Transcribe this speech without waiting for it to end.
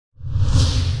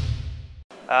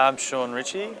I'm Shaun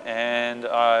Ritchie, and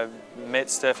I met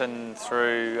Stefan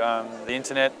through the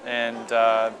internet,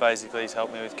 and basically he's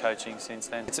helped me with coaching since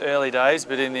then. It's early days,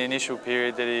 but in the initial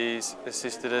period that he's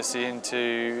assisted us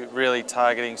into really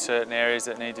targeting certain areas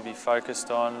that need to be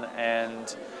focused on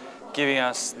and giving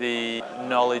us the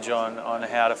knowledge on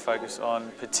how to focus on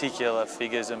particular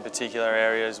figures and particular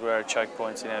areas where are choke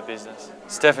points in our business.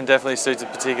 Stefan definitely suits a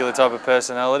particular type of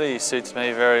personality. He suits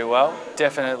me very well.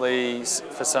 Definitely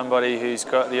for somebody who's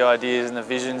got the ideas and the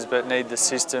visions but need the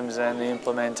systems and the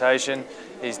implementation,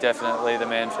 he's definitely the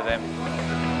man for them.